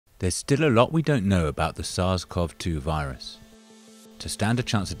There's still a lot we don't know about the SARS-CoV-2 virus. To stand a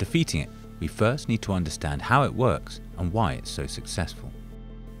chance of defeating it, we first need to understand how it works and why it's so successful.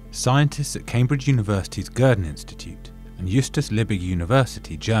 Scientists at Cambridge University's Gurdon Institute and Justus Liebig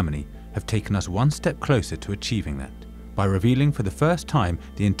University, Germany, have taken us one step closer to achieving that by revealing for the first time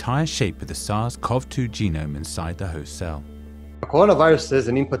the entire shape of the SARS-CoV-2 genome inside the host cell. Coronaviruses,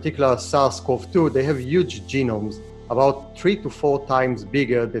 and in particular SARS-CoV-2, they have huge genomes, about 3 to 4 times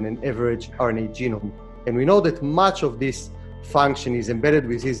bigger than an average RNA genome. And we know that much of this function is embedded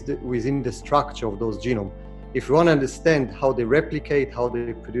within the structure of those genomes. If we want to understand how they replicate, how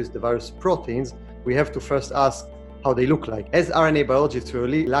they produce the virus proteins, we have to first ask how they look like. As RNA biologists, we're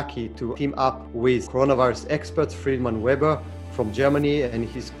really lucky to team up with coronavirus experts Friedman Weber from Germany and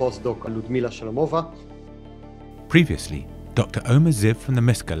his postdoc Ludmila Shalomova. Previously, Dr. Omer Ziv from the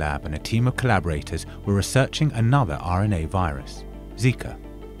Miska lab and a team of collaborators were researching another RNA virus, Zika.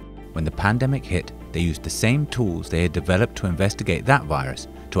 When the pandemic hit, they used the same tools they had developed to investigate that virus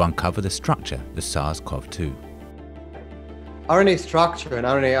to uncover the structure of SARS-CoV-2. RNA structure and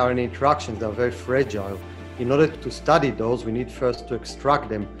RNA-RNA interactions are very fragile. In order to study those, we need first to extract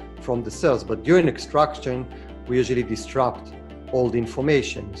them from the cells, but during extraction, we usually disrupt all the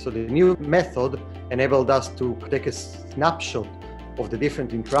information. So the new method enabled us to take a snapshot of the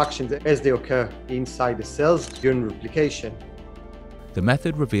different interactions as they occur inside the cells during replication. The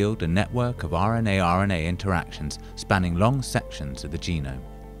method revealed a network of RNA-RNA interactions spanning long sections of the genome.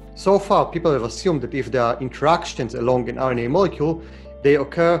 So far, people have assumed that if there are interactions along an RNA molecule, they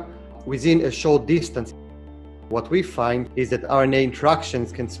occur within a short distance. What we find is that RNA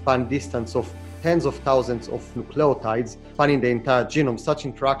interactions can span distance of tens of thousands of nucleotides, spanning the entire genome. Such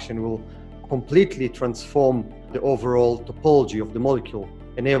interaction will completely transform the overall topology of the molecule,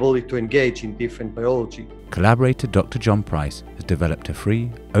 enable it to engage in different biology. Collaborator Dr. John Price has developed a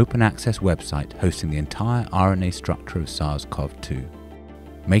free, open-access website hosting the entire RNA structure of SARS-CoV-2,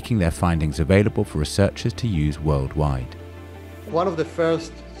 making their findings available for researchers to use worldwide. One of the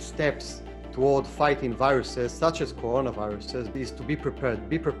first steps toward fighting viruses such as coronaviruses is to be prepared.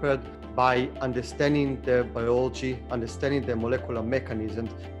 Be prepared by understanding their biology, understanding their molecular mechanisms.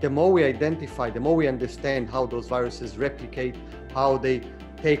 The more we identify, the more we understand how those viruses replicate, how they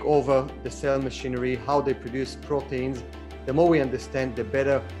take over the cell machinery, how they produce proteins, the more we understand, the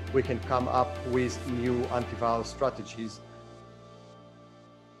better we can come up with new antiviral strategies.